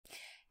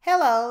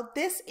Hello,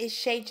 this is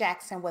Shay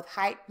Jackson with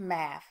Hype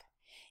Math.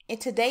 In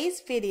today's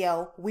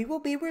video, we will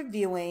be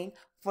reviewing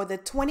for the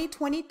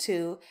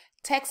 2022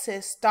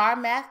 Texas STAAR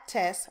Math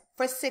Test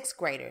for 6th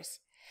graders.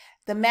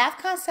 The math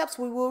concepts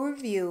we will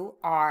review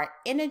are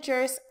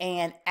integers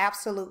and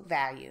absolute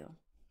value.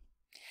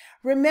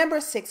 Remember,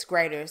 6th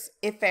graders,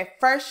 if at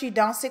first you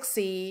don't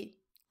succeed,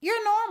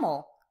 you're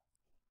normal.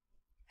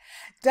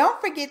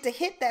 Don't forget to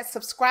hit that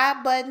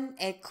subscribe button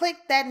and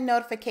click that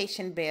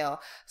notification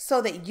bell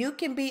so that you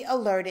can be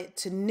alerted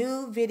to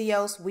new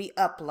videos we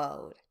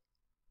upload.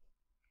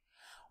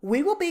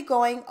 We will be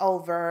going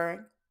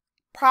over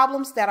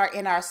problems that are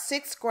in our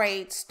 6th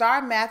grade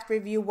STAAR Math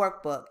Review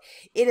Workbook.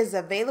 It is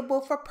available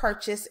for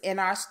purchase in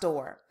our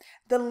store.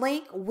 The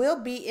link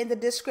will be in the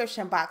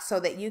description box so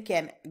that you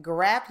can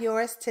grab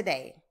yours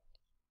today.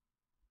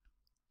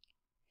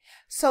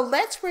 So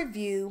let's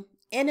review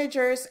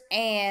integers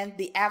and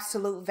the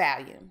absolute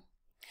value.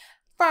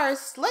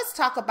 First, let's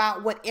talk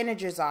about what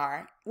integers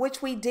are,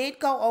 which we did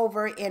go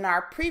over in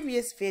our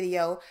previous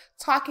video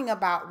talking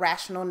about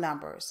rational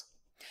numbers.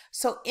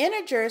 So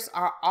integers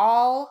are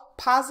all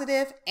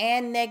positive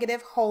and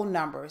negative whole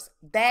numbers.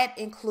 That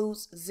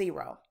includes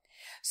 0.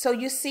 So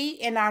you see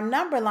in our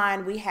number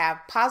line, we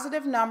have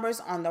positive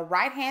numbers on the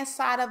right-hand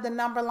side of the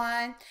number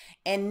line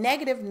and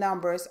negative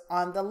numbers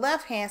on the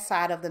left-hand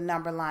side of the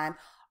number line,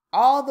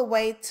 all the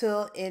way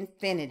till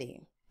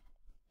infinity.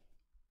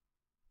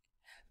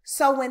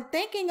 So when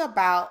thinking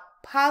about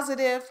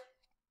positive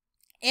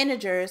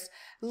integers,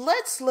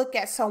 let's look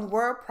at some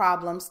word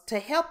problems to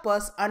help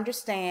us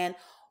understand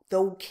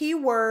the key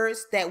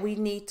words that we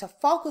need to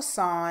focus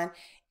on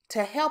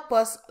to help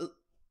us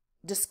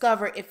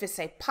discover if it's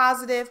a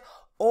positive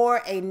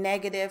or a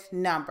negative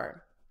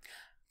number.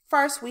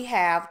 First, we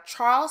have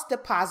Charles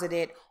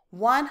deposited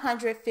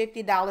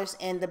 $150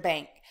 in the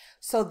bank.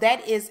 So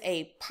that is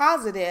a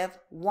positive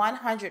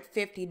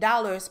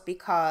 $150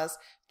 because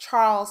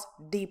Charles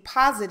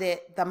deposited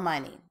the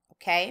money,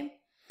 okay?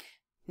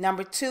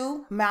 Number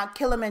 2, Mount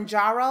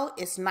Kilimanjaro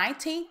is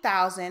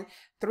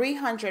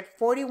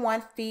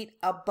 19,341 feet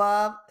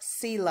above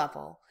sea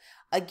level.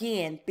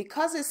 Again,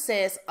 because it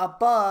says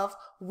above,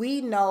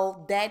 we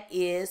know that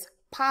is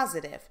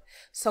positive.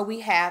 So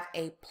we have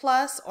a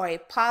plus or a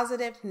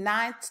positive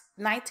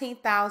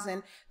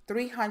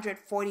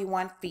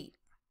 19,341 feet.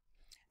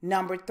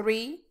 Number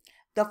 3,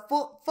 the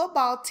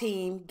football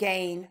team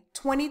gained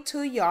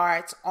 22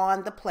 yards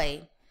on the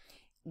play.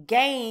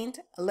 Gained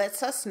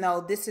lets us know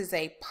this is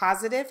a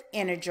positive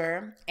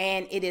integer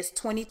and it is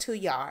 22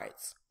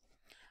 yards.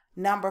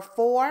 Number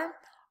 4,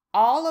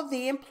 all of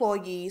the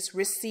employees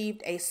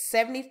received a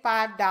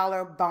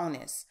 $75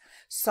 bonus.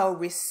 So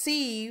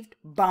received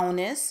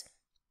bonus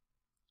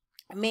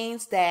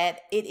means that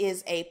it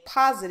is a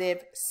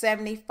positive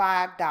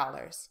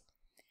 $75.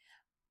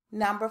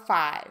 Number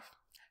 5,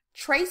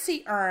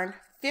 Tracy earned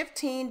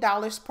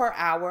 $15 per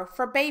hour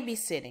for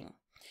babysitting.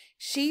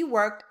 She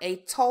worked a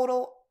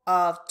total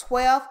of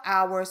 12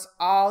 hours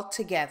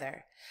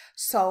altogether.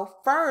 So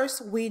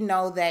first we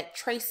know that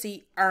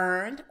Tracy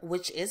earned,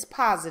 which is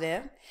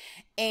positive,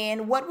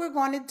 and what we're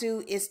going to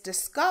do is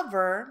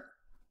discover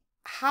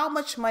how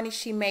much money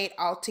she made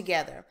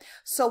altogether.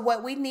 So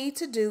what we need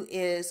to do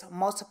is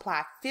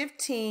multiply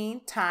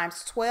 15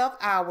 times 12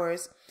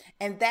 hours,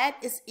 and that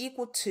is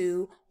equal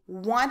to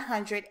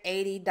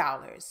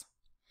 $180.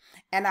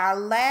 And our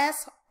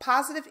last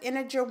positive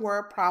integer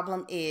word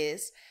problem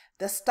is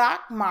the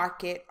stock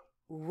market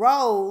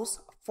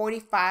rose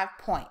 45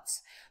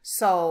 points.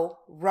 So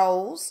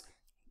rose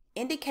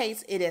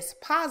indicates it is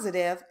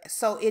positive,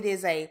 so it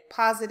is a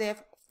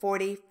positive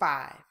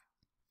 45.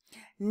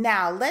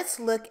 Now let's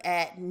look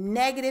at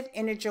negative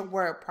integer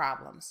word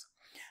problems.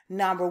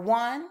 Number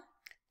 1,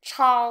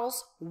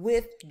 Charles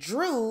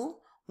withdrew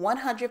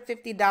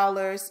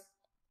 $150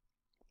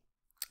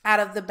 out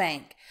of the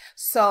bank.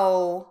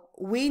 So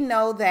we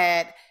know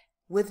that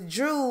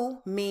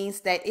withdrew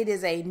means that it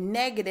is a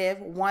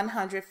negative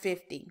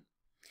 150.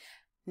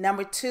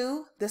 Number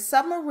 2, the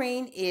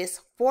submarine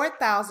is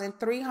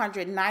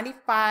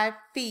 4,395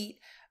 feet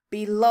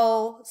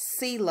below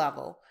sea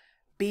level.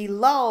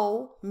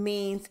 Below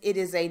means it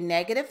is a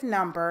negative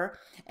number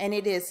and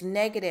it is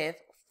negative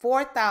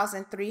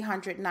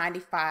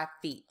 4,395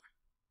 feet.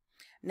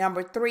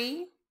 Number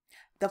 3,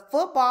 the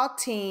football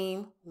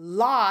team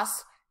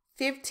lost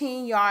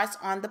 15 yards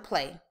on the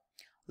play.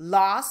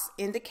 Loss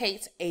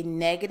indicates a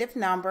negative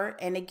number,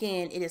 and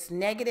again, it is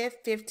negative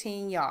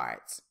 15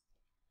 yards.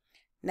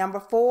 Number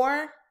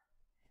 4,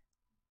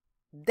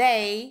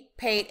 they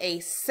paid a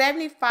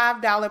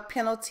 $75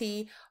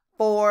 penalty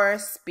for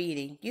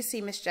speeding. You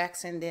see, Miss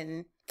Jackson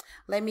didn't.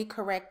 Let me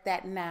correct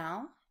that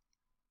now.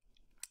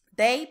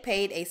 They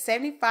paid a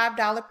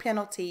 $75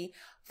 penalty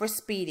for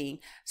speeding.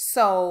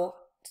 So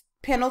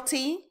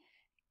penalty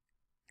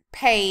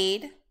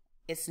paid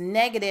is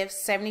negative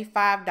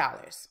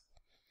 $75.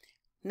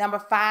 Number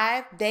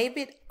 5,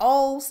 David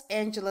owes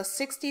Angela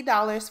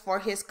 $60 for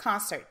his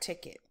concert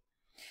ticket.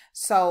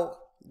 So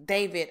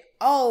David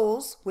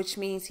owes, which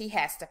means he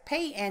has to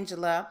pay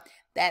Angela,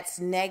 that's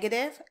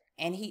negative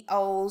and he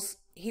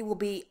will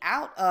be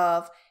out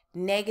of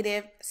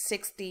negative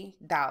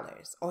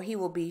 $60, or he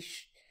will be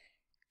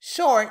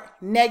short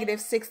negative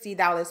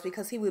 $60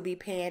 because he will be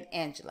paying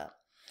Angela.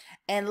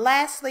 And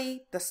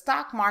lastly, the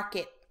stock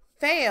market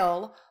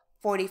fell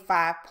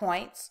 45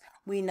 points.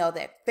 We know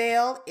that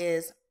fell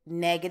is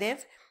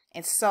negative,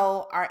 and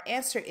so our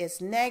answer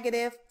is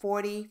negative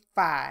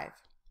 45.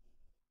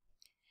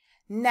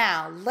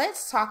 Now,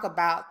 let's talk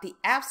about the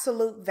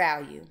absolute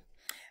value.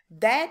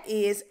 That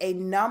is a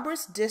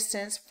number's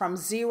distance from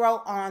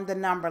 0 on the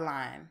number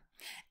line.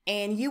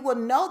 And you will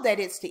know that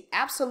it's the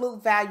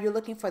absolute value. You're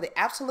looking for the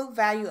absolute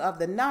value of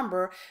the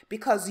number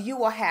because you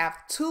will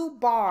have two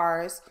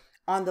bars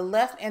on the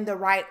left and the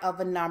right of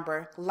a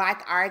number,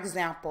 like our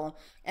example.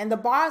 And the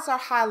bars are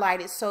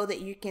highlighted so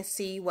that you can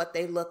see what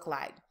they look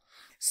like.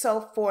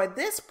 So for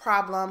this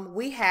problem,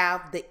 we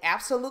have the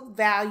absolute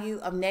value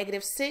of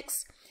negative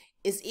 6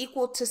 is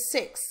equal to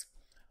 6.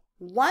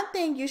 One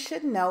thing you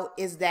should know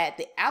is that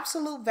the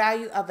absolute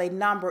value of a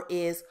number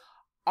is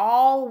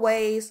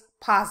always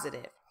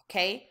positive,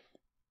 okay?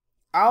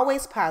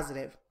 Always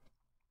positive.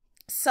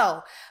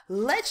 So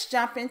let's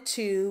jump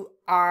into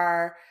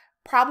our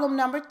problem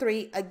number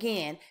 3.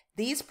 Again,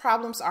 these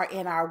problems are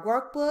in our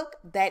workbook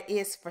that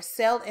is for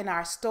sale in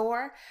our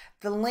store.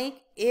 The link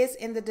is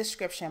in the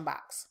description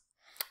box.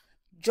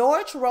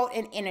 George wrote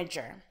an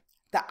integer.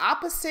 The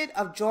opposite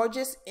of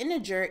George's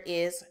integer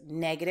is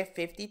negative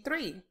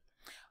 53.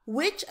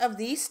 Which of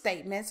these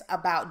statements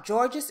about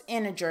George's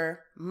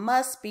integer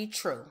must be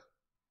true?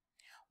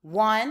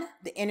 1,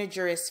 the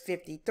integer is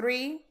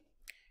 53.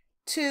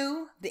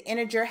 2, the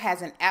integer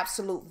has an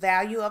absolute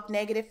value of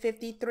negative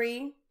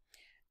 53.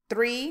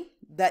 3,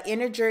 the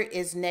integer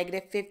is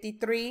negative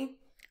 53.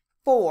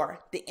 4,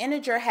 the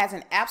integer has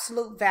an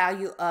absolute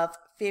value of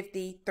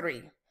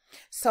 53.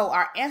 So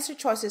our answer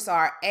choices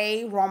are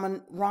A,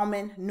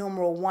 Roman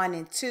numeral 1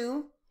 and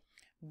 2,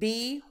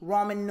 B,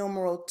 Roman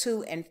numeral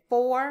 2 and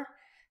 4,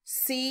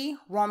 C,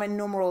 Roman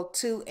numeral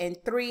 2 and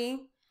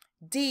 3,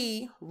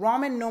 D,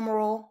 Roman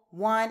numeral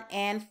 1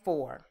 and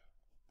 4.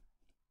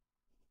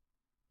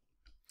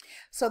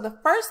 So the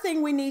first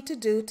thing we need to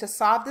do to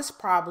solve this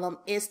problem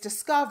is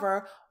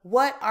discover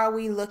what are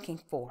we looking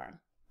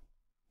for.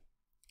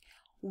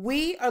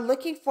 We are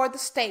looking for the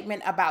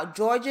statement about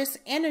George's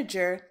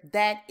integer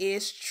that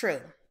is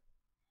true.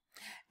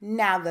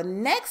 Now the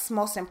next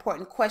most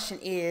important question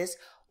is,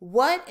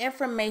 what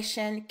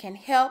information can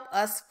help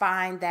us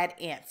find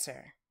that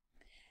answer?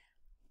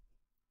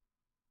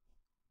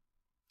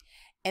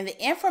 And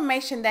the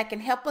information that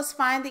can help us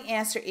find the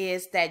answer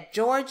is that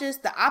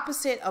the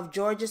opposite of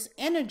George's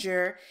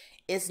integer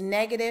is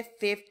negative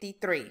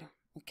 53.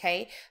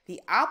 Okay, the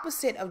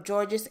opposite of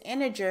George's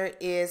integer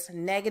is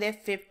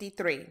negative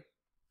 53.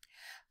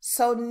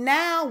 So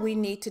now we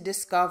need to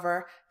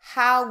discover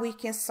how we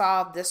can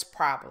solve this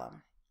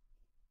problem.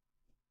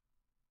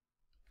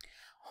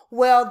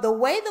 Well, the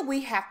way that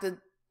we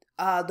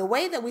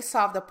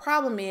solve the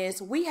problem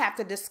is we have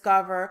to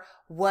discover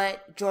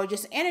what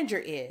George's integer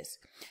is.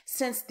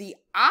 Since the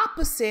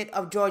opposite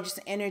of George's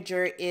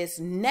integer is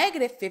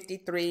negative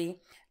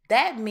 53,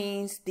 that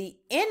means the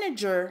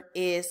integer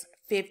is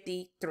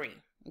 53,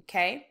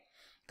 okay?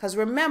 Because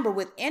remember,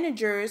 with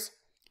integers,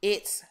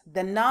 it's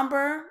the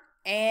number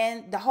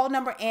and the whole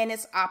number and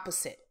its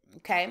opposite,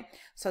 okay?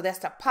 So that's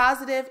the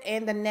positive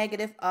and the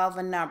negative of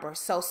a number.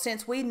 So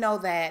since we know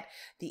that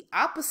the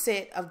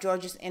opposite of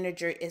George's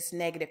integer is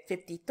negative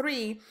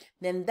 53,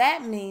 then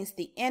that means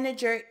the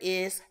integer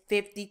is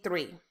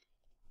 53.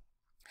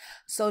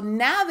 So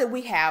now that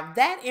we have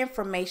that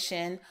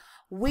information,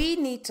 we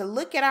need to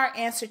look at our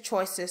answer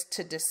choices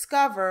to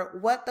discover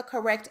what the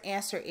correct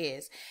answer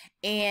is.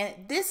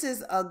 And this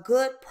is a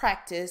good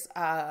practice,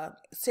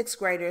 6th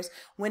graders.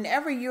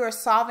 Whenever you are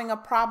solving a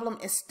problem,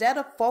 instead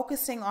of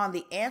focusing on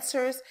the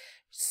answers,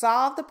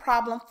 solve the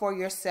problem for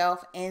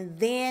yourself and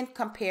then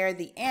compare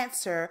the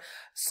answer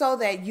so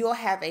that you'll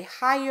have a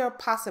higher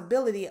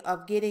possibility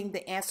of getting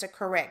the answer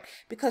correct.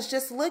 Because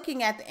just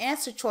looking at the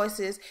answer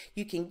choices,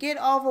 you can get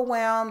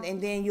overwhelmed and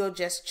then you'll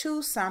just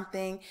choose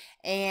something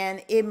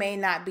and it may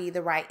not be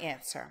the right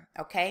answer.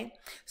 Okay,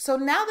 so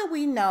now that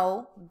we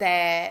know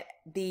that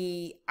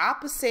the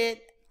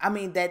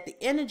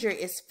integer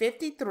is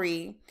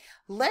 53,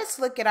 let's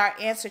look at our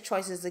answer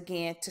choices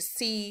again to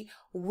see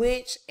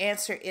which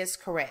answer is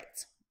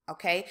correct.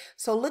 Okay,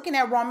 so looking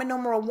at Roman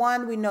numeral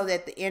 1, we know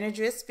that the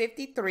integer is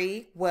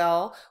 53.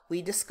 Well,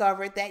 we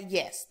discovered that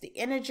yes, the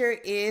integer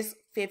is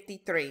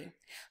 53.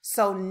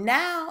 So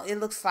now it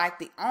looks like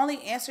the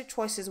only answer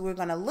choices we're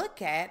going to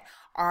look at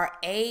are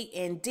A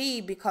and D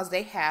because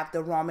they have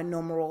the Roman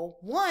numeral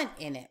 1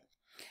 in it.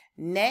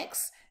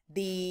 Next,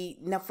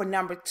 for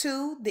number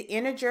 2, the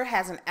integer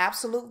has an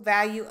absolute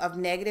value of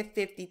negative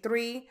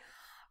 53.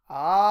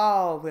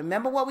 Oh,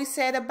 remember what we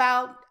said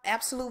about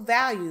absolute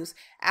values?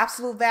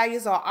 Absolute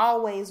values are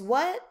always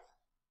what?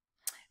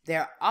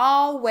 They're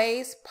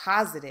always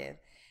positive.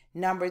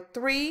 Number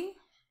 3,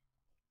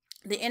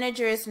 the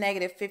integer is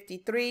negative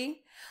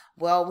 53.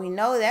 Well, we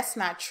know that's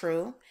not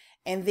true.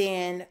 And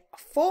then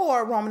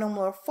 4, Roman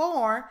numeral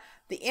 4,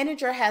 the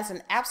integer has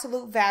an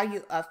absolute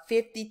value of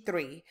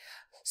 53.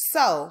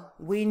 So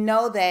we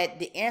know that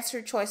the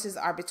answer choices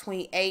are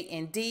between A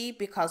and D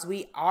because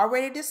we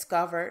already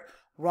discovered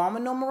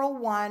Roman numeral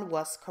 1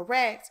 was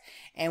correct,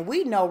 and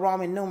we know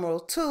Roman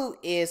numeral 2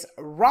 is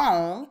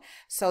wrong.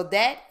 So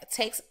that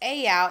takes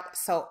A out.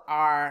 So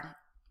our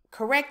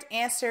correct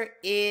answer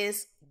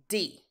is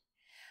D.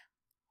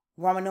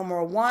 Roman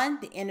numeral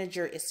 1, the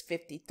integer is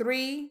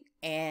 53,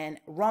 and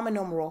Roman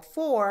numeral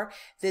 4,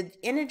 the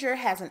integer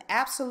has an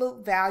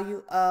absolute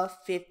value of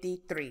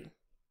 53.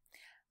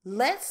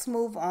 Let's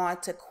move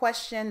on to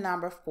question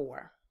number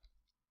 4.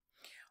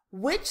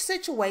 Which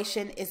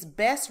situation is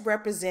best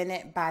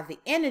represented by the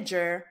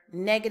integer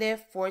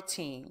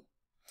 -14?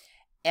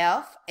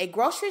 F, a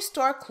grocery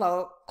store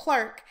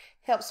clerk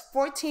helps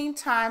 14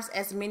 times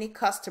as many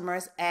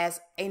customers as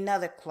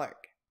another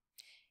clerk.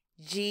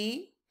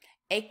 G,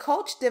 a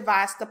coach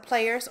divides the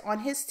players on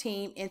his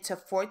team into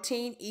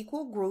 14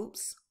 equal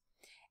groups.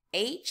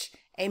 H,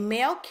 a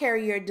mail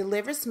carrier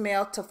delivers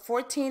mail to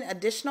 14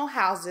 additional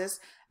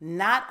houses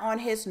not on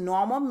his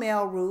normal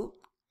mail route.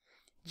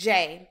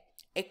 J,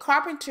 a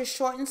carpenter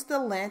shortens the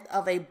length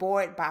of a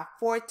board by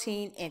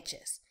 14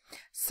 inches.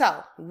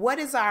 So, what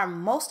is our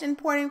most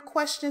important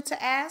question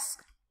to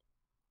ask?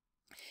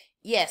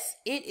 Yes,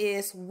 it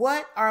is,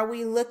 what are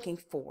we looking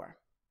for?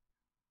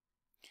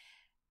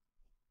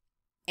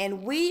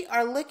 And we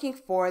are looking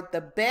for the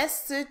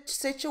best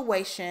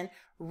situation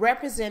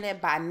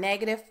represented by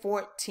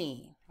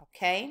 -14,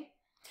 okay?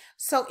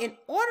 So in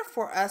order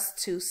for us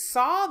to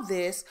solve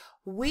this,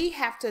 we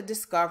have to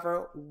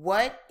discover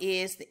what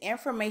is the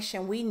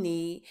information we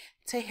need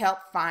to help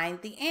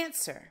find the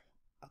answer,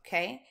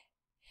 okay?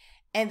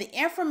 And the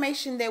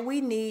information that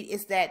we need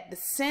is that the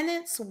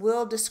sentence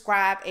will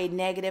describe a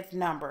negative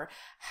number.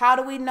 How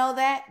do we know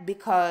that?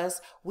 Because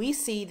we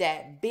see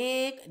that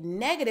big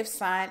negative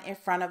sign in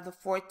front of the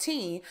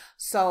 14.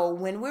 So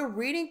when we're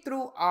reading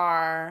through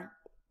our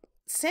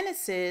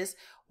sentences,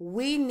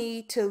 we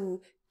need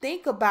to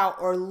think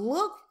about or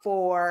look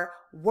for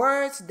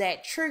words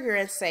that trigger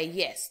and say,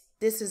 yes,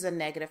 this is a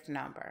negative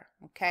number,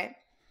 okay?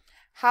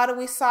 How do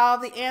we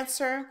solve the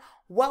answer?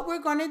 What we're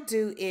going to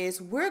do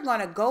is we're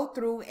going to go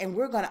through and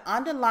we're going to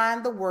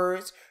underline the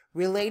words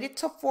related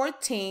to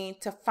 14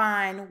 to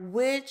find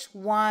which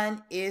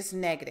one is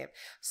negative.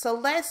 So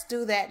let's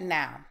do that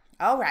now.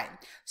 All right.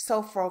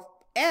 So for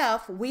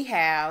F, we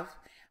have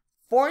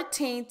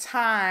 14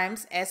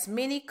 times as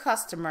many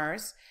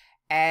customers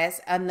as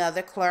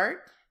another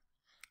clerk.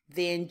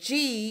 Then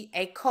G,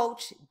 a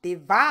coach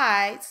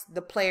divides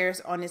the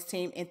players on his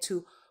team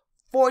into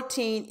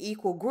 14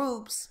 equal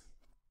groups.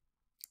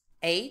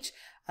 H,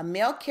 a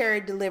mail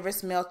carrier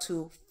delivers mail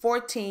to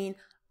 14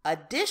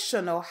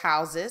 additional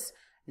houses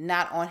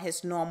not on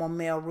his normal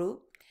mail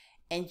route.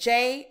 And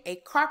J, a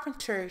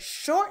carpenter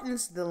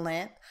shortens the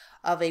length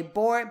of a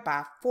board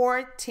by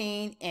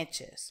 14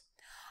 inches.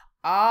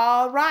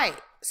 All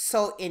right,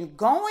 so in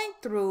going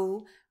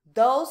through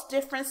those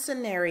different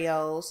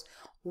scenarios,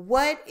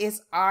 what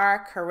is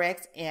our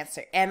correct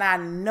answer? And I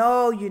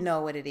know you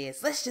know what it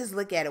is. Let's just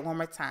look at it one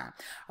more time.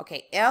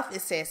 Okay, F,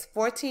 it says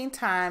 14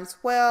 times.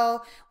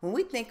 Well, when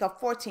we think of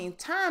 14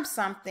 times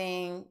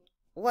something,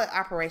 what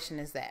operation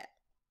is that?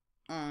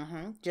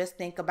 Just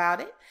think about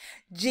it.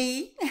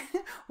 G,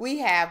 we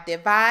have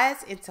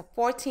divides into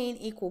 14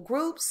 equal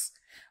groups.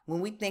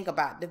 When we think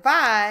about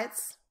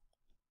divides,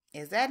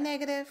 is that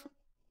negative?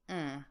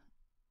 I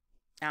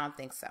don't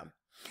think so.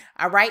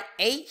 All right,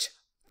 H,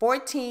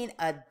 14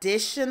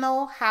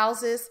 additional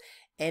houses,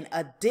 and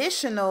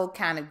additional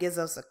kind of gives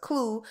us a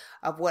clue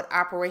of what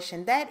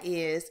operation that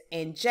is.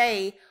 And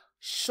J,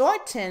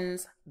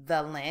 shortens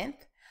the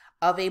length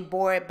of a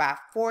board by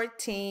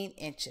 14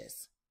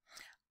 inches.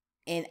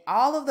 In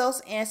all of those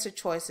answer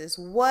choices,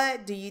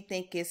 what do you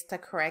think is the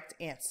correct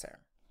answer?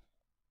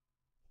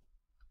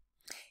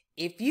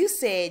 If you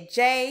said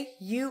J,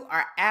 you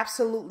are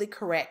absolutely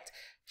correct.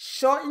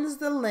 Shortens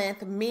the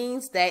length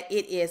means that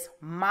it is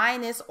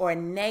minus or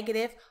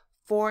negative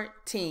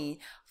 14.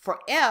 For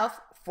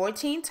F,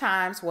 14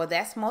 times, well,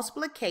 that's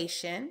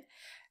multiplication.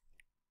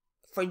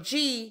 For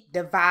G,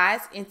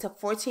 divides into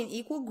 14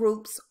 equal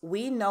groups.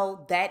 We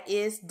know that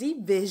is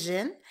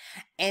division.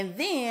 And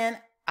then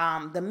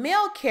the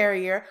mail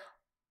carrier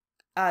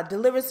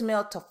delivers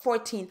mail to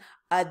 14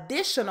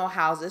 additional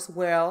houses.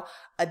 Well,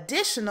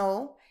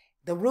 additional,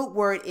 the root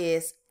word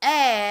is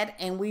add,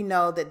 and we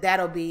know that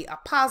that'll be a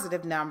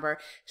positive number.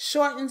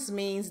 Shortens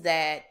means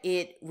that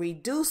it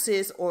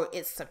reduces or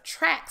it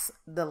subtracts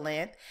the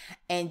length,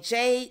 and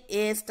J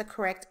is the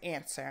correct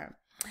answer.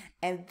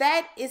 And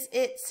that is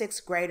it,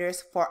 sixth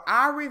graders, for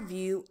our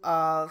review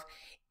of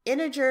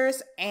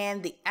integers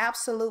and the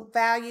absolute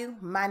value.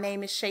 My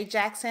name is Shay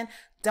Jackson.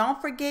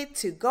 Don't forget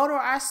to go to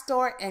our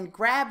store and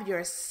grab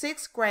your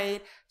 6th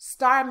grade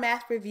STAAR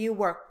Math Review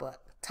Workbook.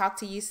 Talk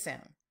to you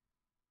soon.